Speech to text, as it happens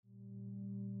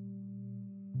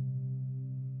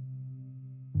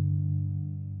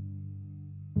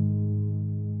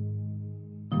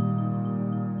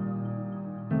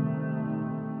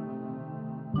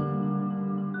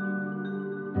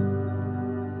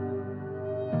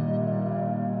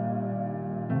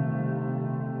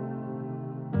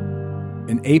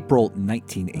In April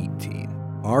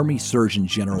 1918, Army Surgeon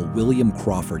General William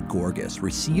Crawford Gorgas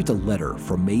received a letter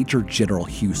from Major General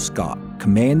Hugh Scott,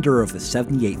 commander of the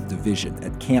 78th Division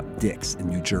at Camp Dix in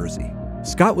New Jersey.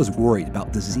 Scott was worried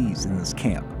about disease in his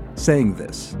camp, saying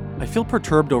this: "I feel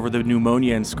perturbed over the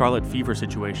pneumonia and scarlet fever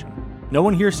situation. No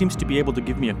one here seems to be able to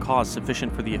give me a cause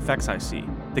sufficient for the effects I see.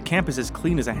 The camp is as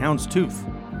clean as a hound's tooth."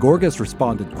 Gorgas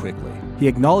responded quickly. He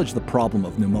acknowledged the problem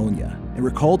of pneumonia and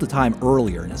recalled a time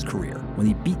earlier in his career when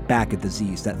he beat back a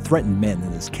disease that threatened men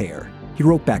in his care. He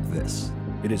wrote back this: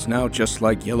 "It is now just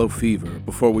like yellow fever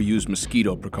before we use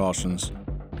mosquito precautions.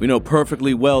 We know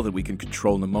perfectly well that we can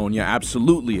control pneumonia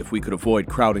absolutely if we could avoid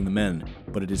crowding the men,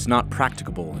 but it is not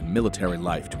practicable in military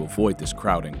life to avoid this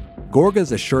crowding."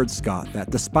 Gorgas assured Scott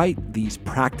that despite these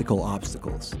practical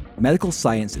obstacles, medical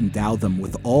science endowed them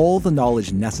with all the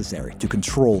knowledge necessary to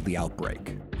control the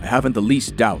outbreak. "I haven't the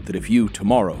least doubt that if you,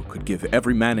 tomorrow, could give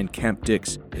every man in Camp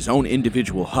Dix his own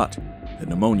individual hut, the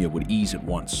pneumonia would ease at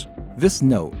once." This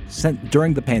note, sent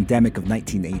during the pandemic of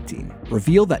 1918,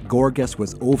 revealed that Gorgas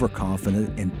was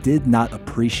overconfident and did not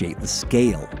appreciate the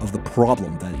scale of the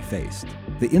problem that he faced.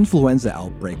 The influenza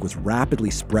outbreak was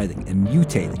rapidly spreading and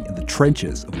mutating in the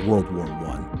trenches of World War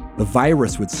I. The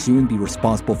virus would soon be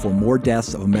responsible for more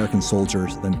deaths of American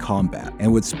soldiers than combat,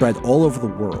 and would spread all over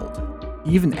the world.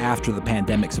 Even after the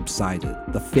pandemic subsided,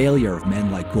 the failure of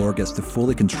men like Gorgas to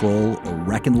fully control or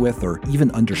reckon with or even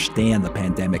understand the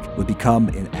pandemic would become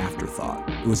an afterthought.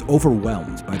 It was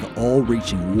overwhelmed by the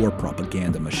all-reaching war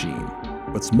propaganda machine.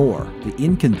 What's more, the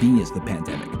inconvenience of the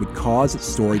pandemic would cause its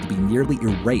story to be nearly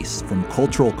erased from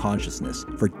cultural consciousness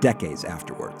for decades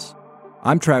afterwards.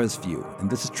 I'm Travis Few, and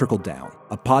this is Trickle Down,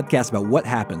 a podcast about what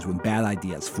happens when bad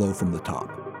ideas flow from the top.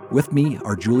 With me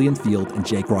are Julian Field and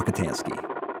Jake Rockatansky.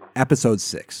 Episode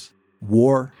 6,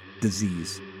 War,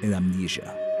 Disease, and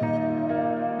Amnesia.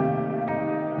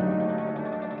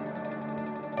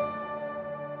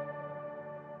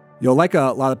 Like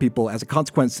a lot of people, as a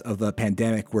consequence of the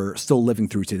pandemic we're still living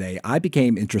through today, I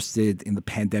became interested in the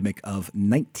pandemic of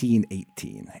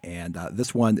 1918. And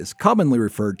this one is commonly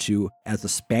referred to as the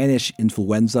Spanish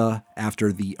influenza,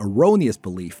 after the erroneous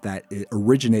belief that it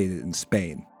originated in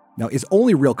Spain. Now, its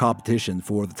only real competition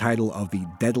for the title of the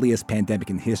deadliest pandemic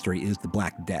in history is the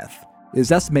Black Death. It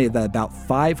is estimated that about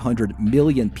 500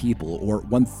 million people, or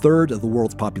 1/3 of the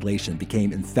world's population,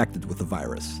 became infected with the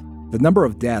virus. The number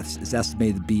of deaths is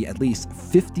estimated to be at least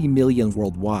 50 million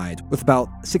worldwide, with about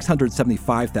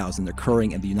 675,000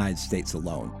 occurring in the United States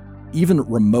alone. Even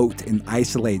remote and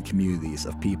isolated communities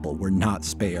of people were not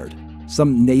spared.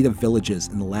 Some native villages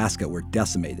in Alaska were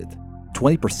decimated.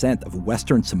 20% of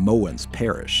Western Samoans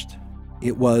perished.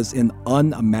 It was an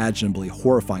unimaginably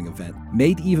horrifying event,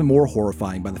 made even more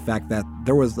horrifying by the fact that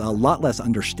there was a lot less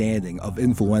understanding of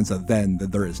influenza then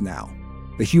than there is now.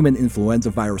 The human influenza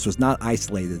virus was not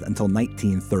isolated until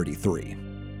 1933.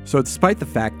 So despite the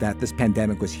fact that this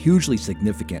pandemic was hugely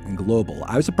significant and global,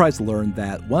 I was surprised to learn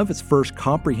that one of its first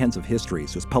comprehensive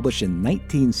histories was published in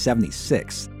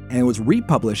 1976, and it was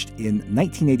republished in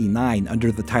 1989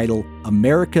 under the title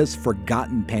America's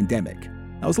Forgotten Pandemic.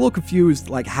 I was a little confused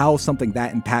how something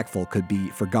that impactful could be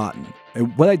forgotten.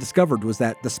 And what I discovered was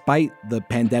that despite the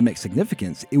pandemic's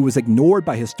significance, it was ignored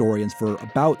by historians for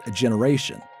about a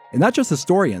generation. And not just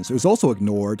historians, it was also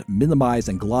ignored, minimized,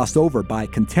 and glossed over by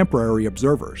contemporary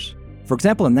observers. For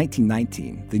example, in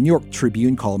 1919, the New York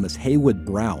Tribune columnist Haywood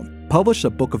Brown published a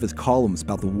book of his columns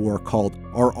about the war called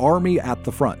Our Army at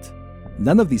the Front.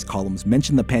 None of these columns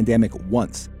mentioned the pandemic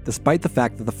once, despite the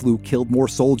fact that the flu killed more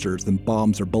soldiers than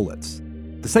bombs or bullets.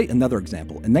 To cite another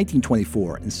example, in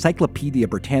 1924, Encyclopedia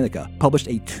Britannica published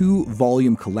a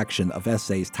 2-volume collection of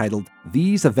essays titled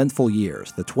These Eventful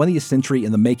Years, the 20th Century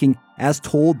in the Making, as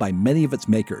told by many of its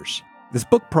makers. This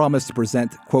book promised to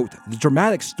present, quote, the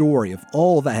dramatic story of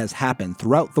all that has happened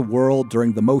throughout the world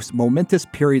during the most momentous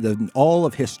period in all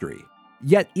of history.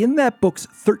 Yet in that book's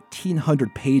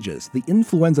 1,300 pages, the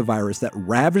influenza virus that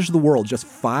ravaged the world just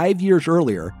 5 years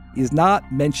earlier is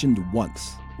not mentioned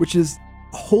once, which is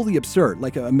wholly absurd.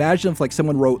 Imagine if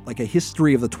someone wrote a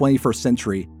history of the 21st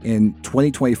century in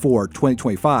 2024,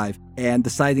 2025, and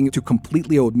deciding to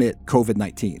completely omit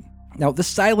COVID-19. Now, the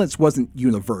silence wasn't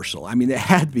universal. It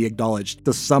had to be acknowledged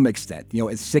to some extent.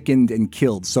 It sickened and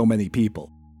killed so many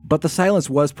people. But the silence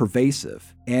was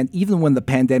pervasive, and even when the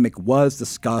pandemic was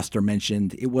discussed or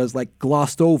mentioned, it was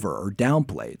glossed over or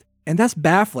downplayed. And that's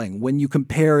baffling when you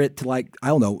compare it to,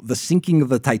 the sinking of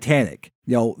the Titanic.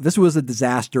 This was a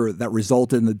disaster that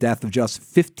resulted in the death of just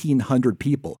 1,500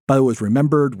 people, but it was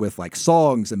remembered with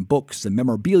songs and books and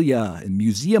memorabilia and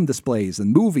museum displays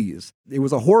and movies. It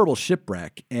was a horrible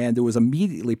shipwreck, and it was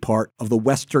immediately part of the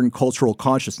Western cultural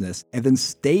consciousness and then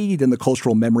stayed in the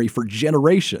cultural memory for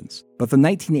generations. But the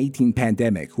 1918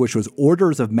 pandemic, which was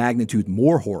orders of magnitude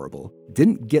more horrible,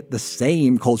 didn't get the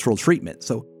same cultural treatment.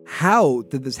 So how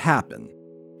did this happen?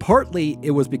 Partly,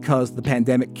 it was because the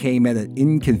pandemic came at an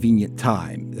inconvenient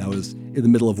time. That was in the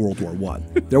middle of World War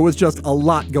I. There was just a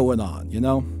lot going on,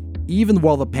 Even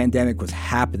while the pandemic was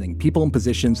happening, people in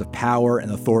positions of power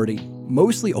and authority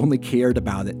mostly only cared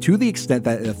about it to the extent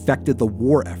that it affected the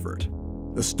war effort.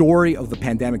 The story of the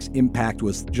pandemic's impact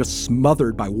was just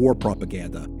smothered by war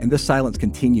propaganda, and this silence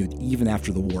continued even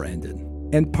after the war ended.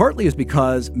 And partly is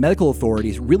because medical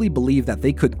authorities really believed that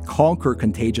they could conquer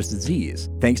contagious disease,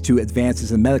 thanks to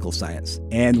advances in medical science.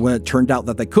 And when it turned out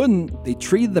that they couldn't, they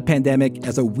treated the pandemic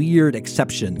as a weird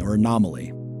exception or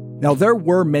anomaly. Now, there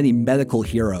were many medical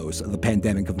heroes of the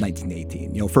pandemic of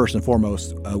 1918. First and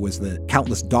foremost was the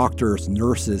countless doctors,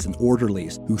 nurses, and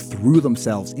orderlies who threw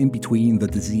themselves in between the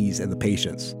disease and the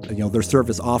patients. Their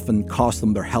service often cost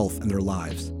them their health and their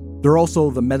lives. There are also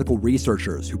the medical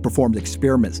researchers who performed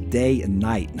experiments day and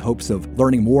night in hopes of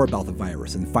learning more about the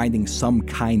virus and finding some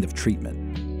kind of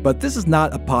treatment. But this is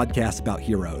not a podcast about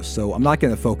heroes, so I'm not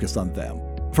going to focus on them.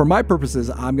 For my purposes,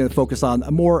 I'm going to focus on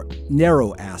a more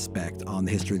narrow aspect on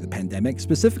the history of the pandemic,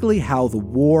 specifically how the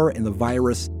war and the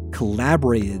virus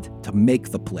collaborated to make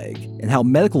the plague, and how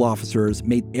medical officers,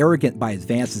 made arrogant by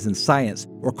advances in science,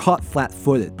 were caught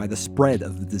flat-footed by the spread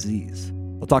of the disease.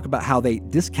 We'll talk about how they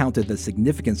discounted the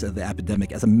significance of the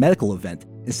epidemic as a medical event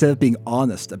instead of being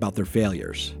honest about their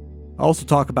failures. I'll also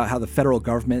talk about how the federal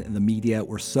government and the media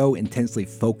were so intensely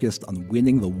focused on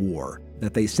winning the war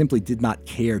that they simply did not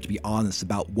care to be honest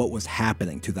about what was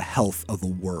happening to the health of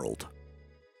the world.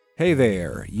 Hey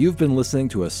there, you've been listening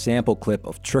to a sample clip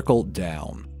of Trickle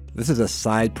Down. This is a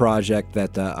side project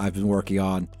that I've been working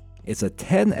on. It's a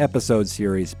 10-episode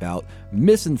series about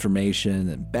misinformation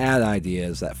and bad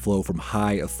ideas that flow from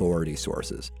high authority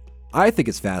sources. I think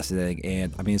it's fascinating,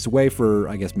 and it's a way for,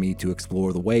 me to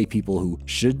explore the way people who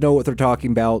should know what they're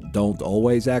talking about don't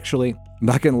always actually. I'm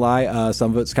not gonna lie,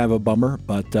 some of it's kind of a bummer,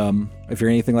 but if you're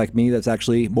anything like me, that's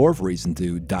actually more of a reason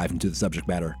to dive into the subject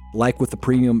matter. Like with the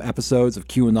premium episodes of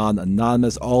QAnon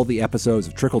Anonymous, all the episodes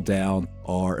of Trickle Down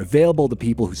are available to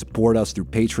people who support us through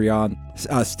Patreon.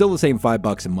 Still the same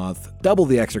 $5 a month, double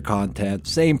the extra content,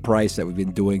 same price that we've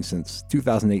been doing since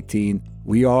 2018.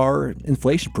 We are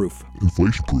inflation-proof.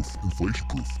 Inflation-proof.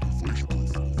 Inflation-proof.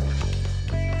 Inflation-proof.